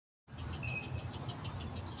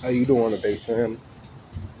How you doing today, fam?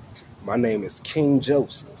 My name is King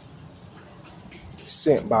Joseph,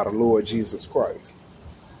 sent by the Lord Jesus Christ.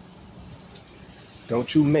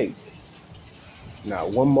 Don't you make not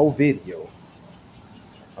one more video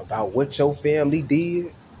about what your family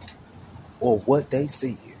did or what they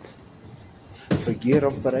said. Forget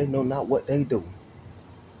them, for they know not what they do.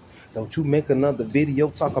 Don't you make another video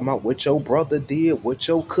talking about what your brother did, what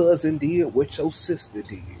your cousin did, what your sister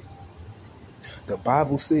did. The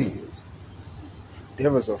Bible says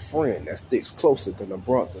there is a friend that sticks closer than a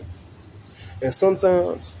brother. And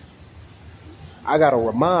sometimes I got to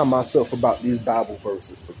remind myself about these Bible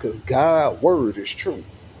verses because God's word is true.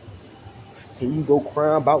 And you go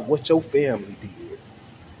crying about what your family did.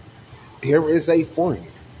 There is a friend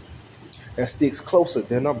that sticks closer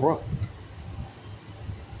than a brother.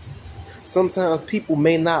 Sometimes people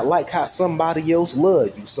may not like how somebody else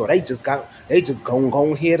love you, so they just gonna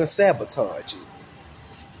go ahead and sabotage you.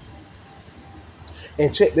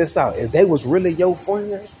 And check this out, if they was really your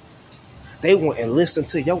friends, they wouldn't listen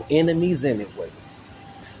to your enemies anyway.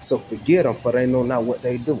 So forget them, for they know not what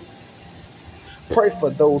they do. Pray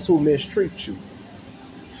for those who mistreat you.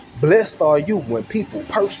 Blessed are you when people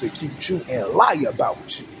persecute you and lie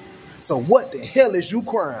about you. So what the hell is you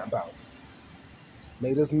crying about?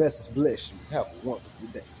 May this message bless you. Have a wonderful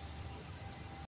day.